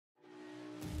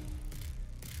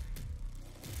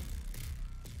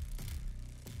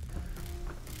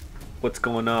What's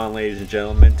going on, ladies and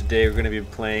gentlemen? Today we're going to be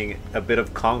playing a bit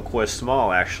of Conquest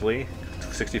Small, actually.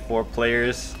 64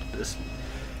 players. It's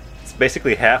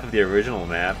basically half of the original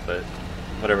map, but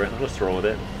whatever, let's roll with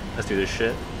it. Let's do this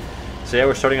shit. So yeah,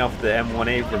 we're starting off with the M1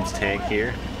 Abrams tank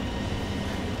here.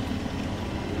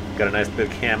 Got a nice bit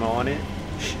of camo on it.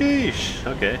 Sheesh,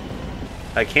 okay.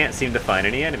 I can't seem to find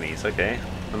any enemies, okay.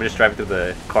 Let me just drive through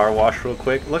the car wash real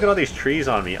quick. Look at all these trees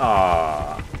on me,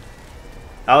 aww.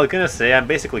 I was gonna say I'm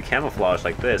basically camouflaged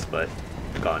like this, but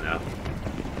it's gone now.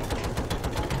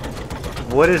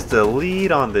 What is the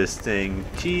lead on this thing?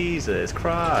 Jesus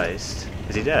Christ.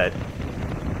 Is he dead?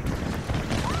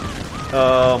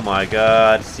 Oh my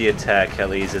god, it's the attack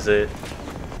helis, is it?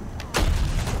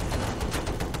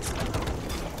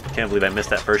 Can't believe I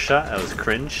missed that first shot, that was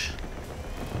cringe.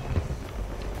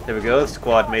 There we go,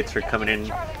 squad mates are coming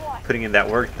in, putting in that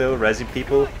work though, resing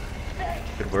people.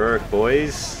 Good work,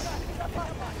 boys.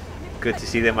 Good to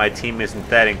see that my team isn't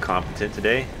that incompetent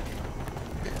today.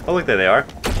 Oh, look, there they are.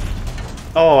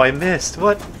 Oh, I missed.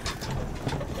 What?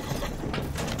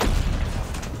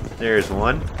 There's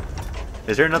one.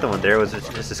 Is there another one there? Was it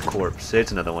just his corpse?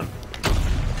 It's another one.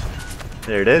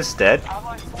 There it is. Dead.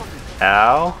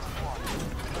 Ow.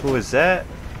 Who is that?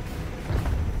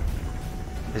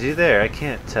 Is he there? I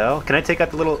can't tell. Can I take out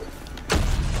the little...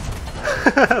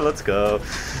 Let's go.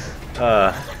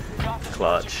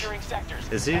 Clutch.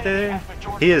 Is he there?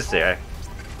 He is there.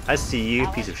 I see you,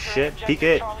 piece of shit. Peek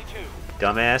it.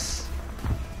 Dumbass.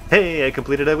 Hey, I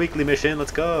completed a weekly mission.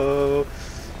 Let's go.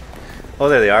 Oh,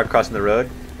 there they are, crossing the road.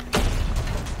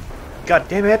 God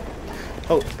damn it.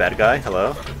 Oh, bad guy.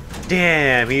 Hello.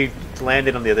 Damn, he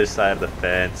landed on the other side of the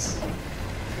fence.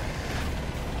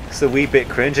 It's a wee bit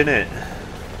cringe, isn't it?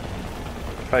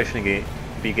 Probably shouldn't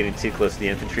be getting too close to the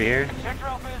infantry here.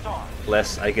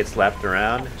 Lest I get slapped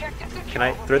around. Can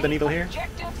I thread the needle here?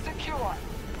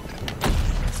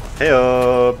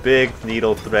 Heyo, big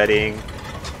needle threading.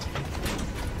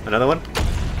 Another one?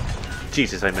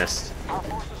 Jesus, I missed.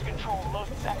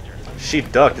 She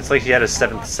ducked. It's like she had a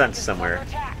seventh sense somewhere.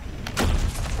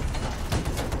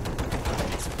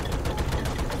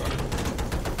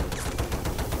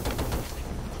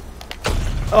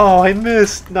 Oh, I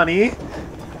missed, Nani.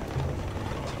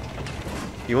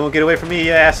 You won't get away from me,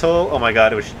 you asshole. Oh my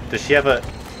god, does she have a...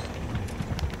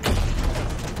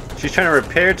 She's trying to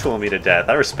repair tool me to death.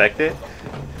 I respect it.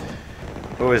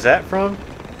 Where was that from?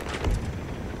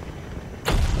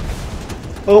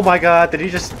 Oh my god, did he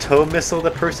just tow missile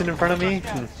the person in front of me?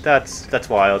 That's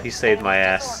wild. He saved my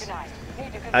ass.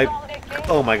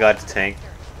 Oh my god, it's a tank.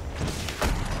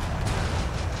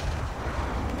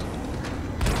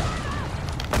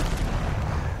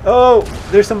 Oh,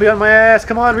 there's somebody on my ass.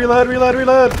 Come on, reload, reload,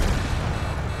 reload.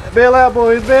 Bail out,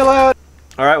 boys, bail out.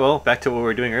 Alright, well, back to what we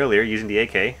were doing earlier, using the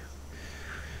AK.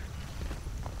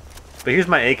 But here's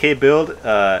my AK build.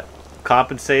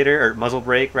 Compensator, or muzzle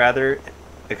brake, rather.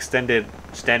 Extended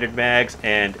standard mags,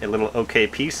 and a little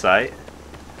OKP sight.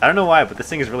 I don't know why, but this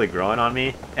thing is really growing on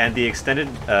me. And the extended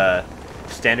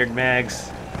standard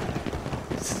mags,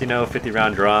 you know, 50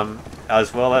 round drum,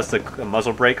 as well as the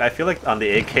muzzle brake. I feel like on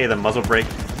the AK, the muzzle brake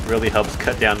really helps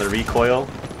cut down the recoil.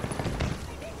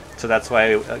 So that's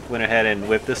why I went ahead and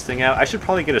whipped this thing out. I should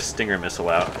probably get a Stinger missile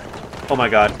out. Oh my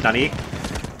god, Nani?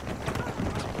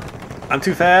 I'm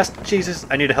too fast. Jesus,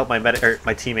 I need to help my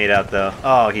teammate out though.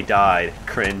 Oh, he died.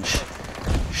 Cringe.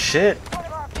 Shit.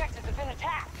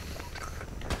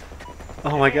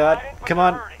 Oh my god. Come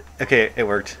on. Okay, it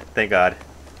worked. Thank god.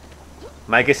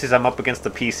 My guess is I'm up against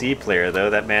the PC player though.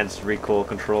 That man's recoil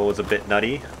control was a bit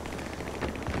nutty.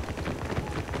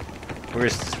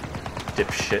 Where's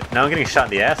dipshit? Now I'm getting shot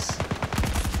in the ass.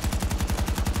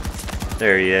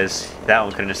 There he is. That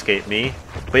one couldn't escape me.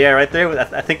 But yeah, right there,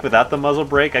 I think without the muzzle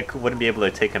brake, I wouldn't be able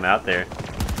to take him out there.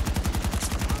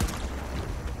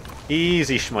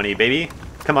 Easy shmoney, baby.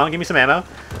 Come on, give me some ammo.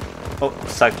 Oh,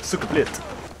 sukablit.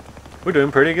 We're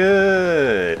doing pretty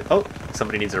good. Oh,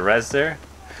 somebody needs a res there.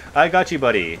 I got you,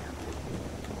 buddy.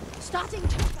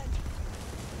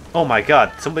 Oh my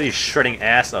god, somebody's shredding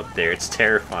ass up there. It's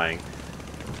terrifying.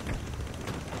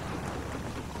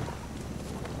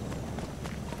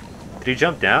 Did he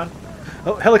jump down?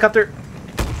 Oh, helicopter!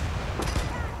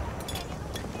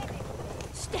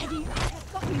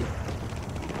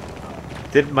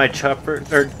 Did my chopper...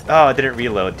 oh, I didn't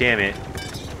reload. Damn it.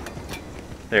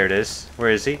 There it is. Where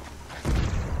is he?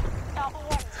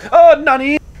 Oh,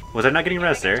 Nani! Was I not getting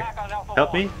res there?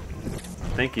 Help me?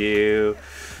 Thank you.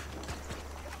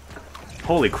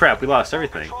 Holy crap, we lost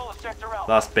everything.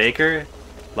 Lost Baker.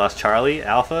 Lost Charlie.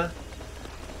 Alpha.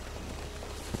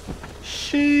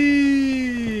 Sheesh.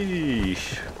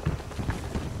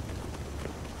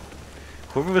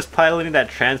 Whoever was piloting that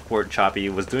transport choppy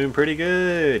was doing pretty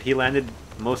good. He landed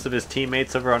most of his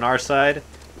teammates over on our side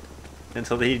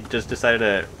until he just decided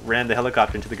to ram the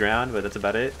helicopter into the ground, but that's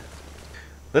about it.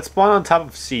 Let's spawn on top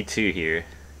of C2 here.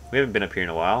 We haven't been up here in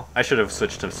a while. I should have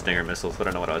switched to Stinger missiles, but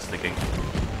I don't know what I was thinking.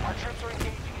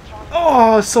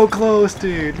 Oh, so close,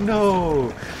 dude.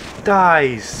 No.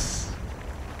 Dice.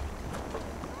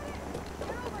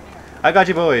 I got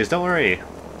you, boys. Don't worry.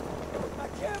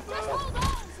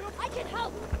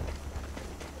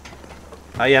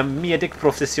 I am medic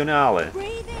professional.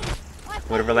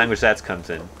 Whatever language that comes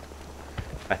in.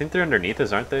 I think they're underneath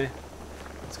us, aren't they?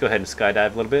 Let's go ahead and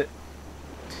skydive a little bit.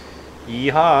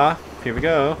 Yeehaw! Here we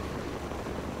go.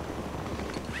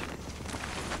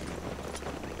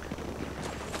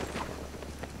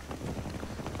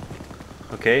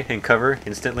 Okay, in cover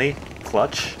instantly.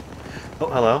 Clutch. Oh,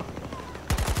 hello.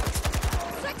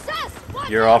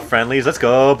 You're all friendlies. Let's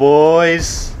go,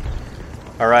 boys!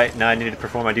 Alright, now I need to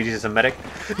perform my duties as a medic.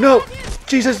 No!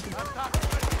 Jesus!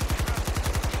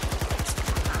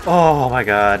 Oh my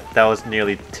god, that was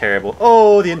nearly terrible.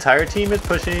 Oh, the entire team is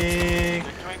pushing!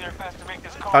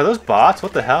 Are those bots?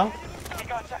 What the hell?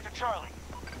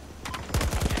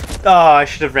 Oh, I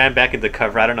should have ran back into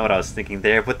cover. I don't know what I was thinking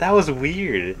there, but that was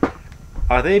weird.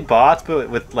 Are they bots, but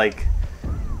with, like,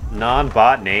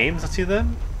 non-bot names to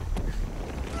them?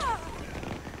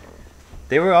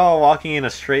 They were all walking in a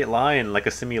straight line like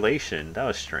a simulation. That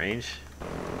was strange.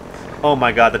 Oh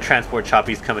my god, the transport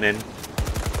choppy's coming in.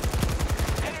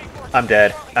 I'm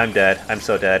dead. I'm dead. I'm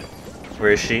so dead.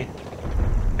 Where is she?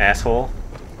 Asshole.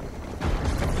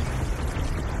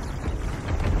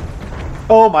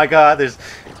 Oh my god, there's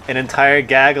an entire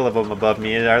gaggle of them above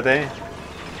me, are they?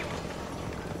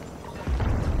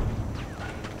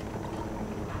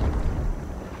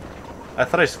 I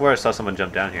thought I swore I saw someone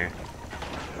jump down here.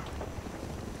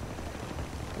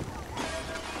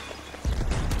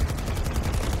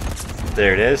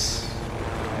 There it is.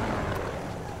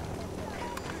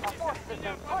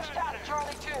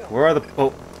 Where are the...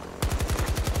 Oh.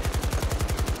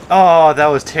 Oh, that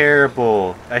was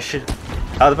terrible. I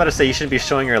was about to say you shouldn't be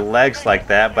showing your legs like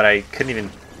that, but I couldn't even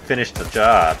finish the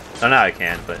job. Oh, now I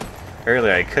can, but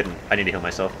earlier I couldn't. I need to heal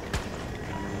myself.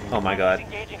 Oh my god.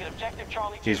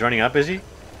 He's running up, is he?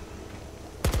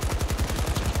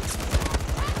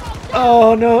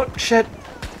 Oh no, shit.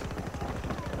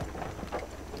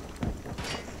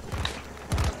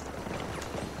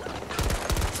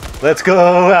 Let's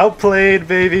go! Outplayed,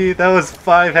 baby! That was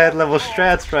 5 head level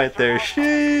strats right there.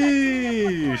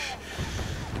 Sheesh!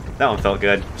 That one felt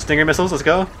good. Stinger missiles, let's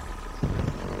go.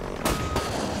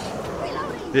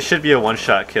 This should be a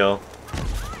one-shot kill.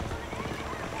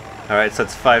 Alright, so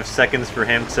it's 5 seconds for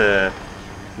him to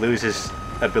lose his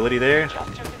ability there.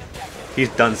 He's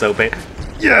done so bad.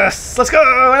 Yes! Let's go!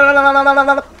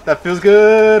 That feels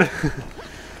good!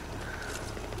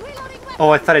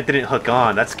 Oh, I thought it didn't hook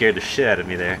on. That scared the shit out of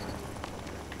me there.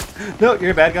 No, you're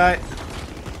a bad guy.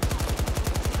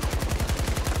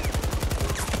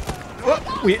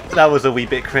 Oh, that was a wee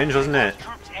bit cringe, wasn't it?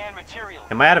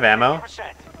 Am I out of ammo?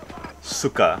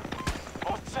 Suka.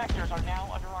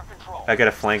 I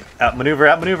gotta flank. Outmaneuver,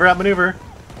 outmaneuver, outmaneuver.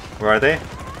 Where are they?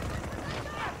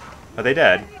 Are they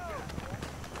dead?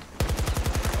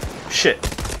 Shit.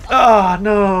 Oh,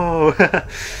 no!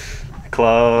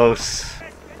 Close.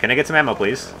 Can I get some ammo,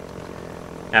 please?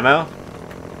 Ammo?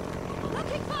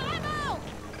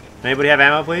 Anybody have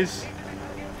ammo, please?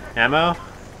 Ammo?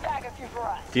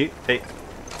 Do you... Hey.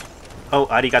 Oh,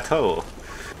 arigato.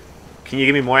 Can you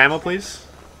give me more ammo, please?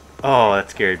 Oh,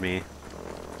 that scared me.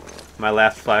 My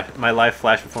life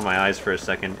flashed before my eyes for a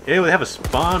second. Ew, they have a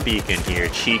spawn beacon here.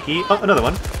 Cheeky. Oh, another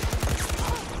one.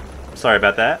 Sorry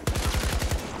about that.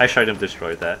 I should have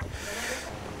destroyed that.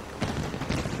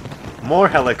 More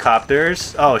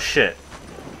helicopters. Oh, shit.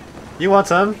 You want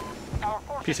some?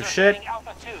 Piece of shit.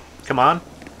 Come on.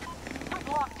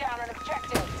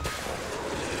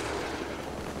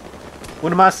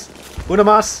 Una más. Una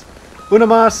más. Una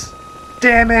más.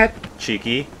 Damn it.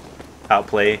 Cheeky.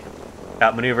 Outplay.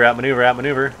 Outmaneuver, outmaneuver,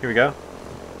 outmaneuver. Here we go.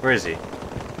 Where is he?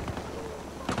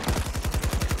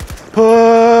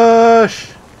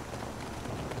 Push!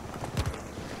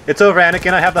 It's over,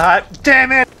 Anakin. I have the hype.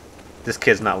 Damn it! This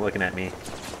kid's not looking at me.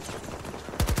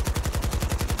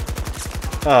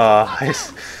 Oh, I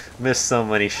just missed so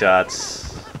many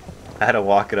shots. I had to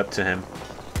walk it up to him.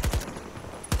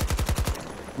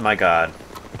 My god.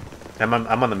 I'm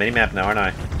on the minimap now, aren't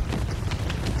I?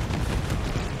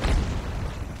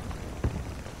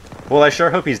 Well, I sure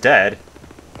hope he's dead.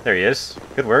 There he is.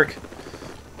 Good work.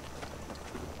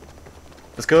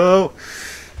 Let's go!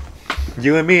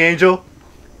 You and me, Angel.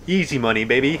 Easy money,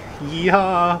 baby.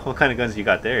 Yeehaw! What kind of guns you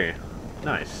got there?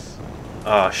 Nice.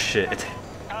 Oh shit.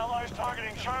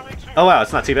 Oh wow,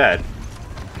 it's not too bad.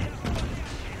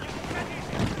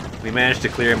 We managed to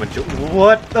clear him with...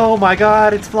 What? Oh my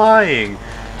god, it's flying!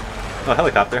 Oh,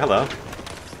 helicopter, hello.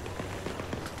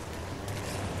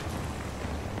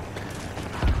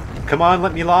 Come on,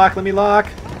 let me lock, let me lock!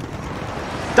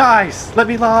 Dice! Let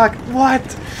me lock! What?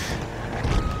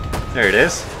 There it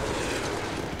is.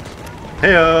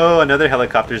 Heyo! Another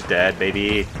helicopter's dead,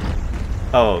 baby.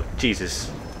 Oh, Jesus.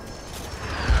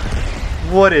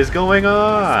 What is going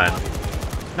on?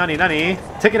 Nani, nani.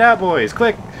 Take it out, boys,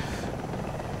 quick!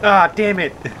 Ah, damn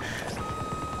it!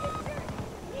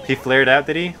 He flared out,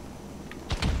 did he?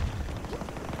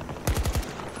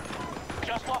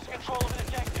 Just lost control of the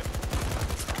objective.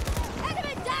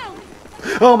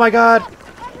 Oh my god!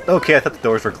 Okay, I thought the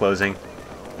doors were closing.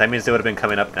 That means they would have been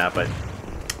coming up now, but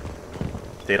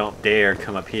they don't dare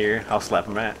come up here. I'll slap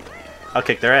them at. I'll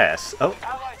kick their ass. Oh,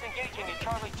 Allies engaging in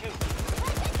Charlie 2.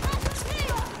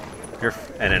 you're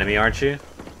an enemy, aren't you?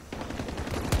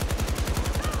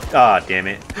 Ah, damn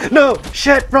it. No!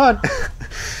 Shit! Run!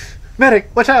 Medic!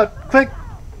 Watch out! Quick!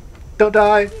 Don't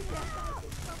die!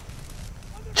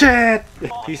 Shit!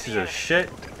 Pieces of shit.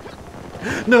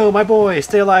 No, my boy!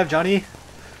 Stay alive, Johnny!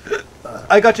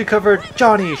 I got you covered!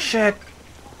 Johnny! Shit!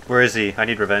 Where is he? I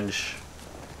need revenge.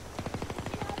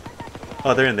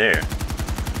 Oh, they're in there.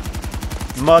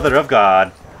 Mother of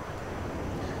God!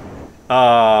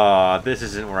 Ah, this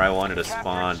isn't where I wanted to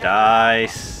spawn.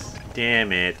 Dice!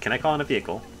 Damn it. Can I call in a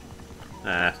vehicle?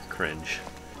 Ah, cringe.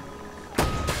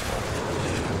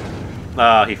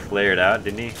 Ah, he flared out,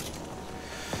 didn't he?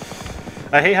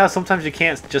 I hate how sometimes you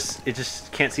can't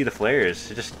just can't see the flares.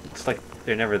 It's like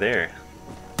they're never there.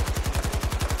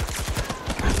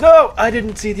 No! I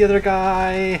didn't see the other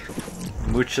guy!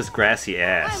 Muchas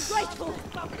gracias.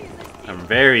 I'm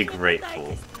very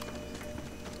grateful.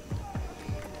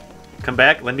 Come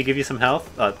back, let me give you some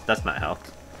health. That's not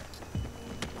health.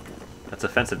 That's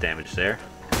offensive damage there.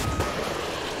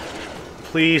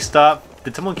 Please stop.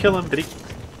 Did someone kill him? Did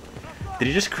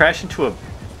he just crash into a...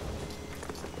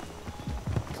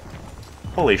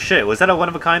 Holy shit, was that a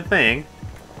one-of-a-kind thing?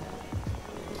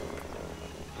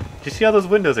 Did you see how those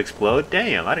windows explode?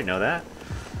 Damn, I didn't know that.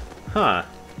 Huh.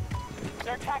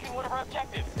 They're attacking one of our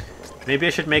objectives. Maybe I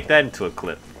should make that into a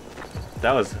clip.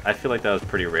 I feel like that was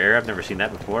pretty rare. I've never seen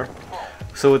that before.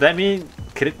 So would that mean,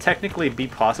 could it technically be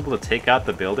possible to take out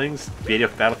the buildings,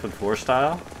 Battlefield 4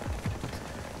 style?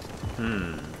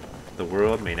 The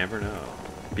world may never know.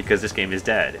 Because this game is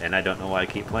dead, and I don't know why I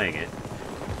keep playing it.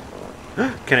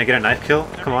 Can I get a knife kill?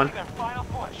 Come on.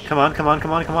 Come on, come on,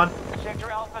 come on, come on. Sector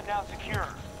Alpha now secure.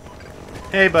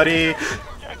 Hey, buddy.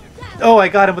 Oh, I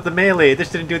got him with the melee. This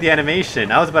didn't do the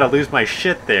animation. I was about to lose my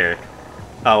shit there.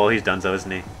 Oh, well, he's donezo,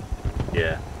 isn't he?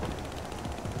 Yeah.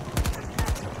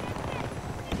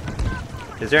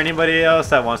 Is there anybody else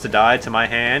that wants to die to my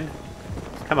hand?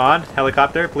 Come on,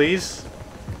 helicopter, please.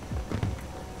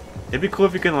 It'd be cool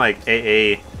if you can, like,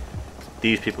 AA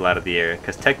these people out of the air.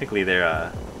 Because technically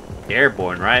they're,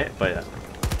 airborne, right? But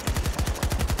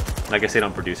I guess they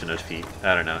don't produce enough feet.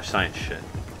 I don't know, science shit.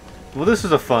 Well, this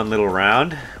was a fun little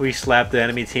round. We slapped the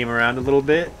enemy team around a little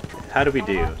bit. How did we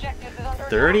do?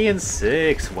 30 and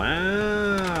 6.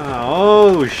 Wow.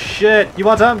 Oh shit. You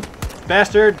want some?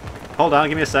 Bastard. Hold on,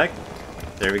 give me a sec.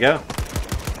 There we go.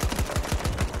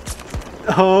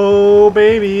 Oh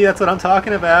baby, that's what I'm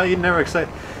talking about. You never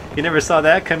saw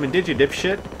that coming, did you,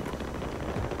 dipshit?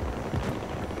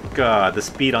 God, the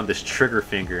speed on this trigger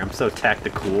finger. I'm so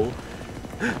tactical.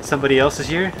 Somebody else is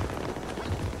here?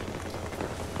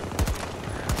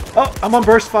 Oh, I'm on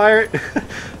burst fire.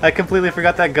 I completely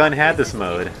forgot that gun had this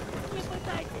mode.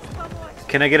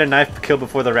 Can I get a knife kill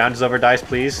before the round is over, Dice,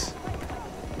 please?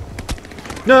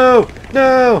 No!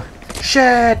 No!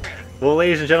 Shit! Well,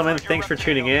 ladies and gentlemen, thanks for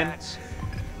tuning in.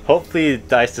 Hopefully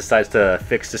Dice decides to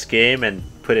fix this game and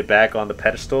put it back on the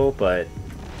pedestal, but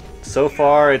so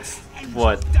far it's,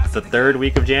 what, the third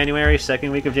week of January,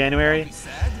 second week of January?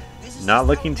 Not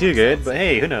looking too good, but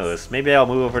hey, who knows? Maybe I'll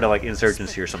move over to like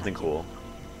Insurgency or something cool.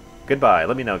 Goodbye,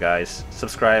 let me know guys.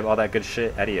 Subscribe, all that good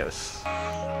shit. Adios.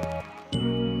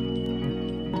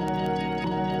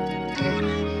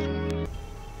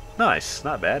 Nice,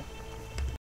 not bad.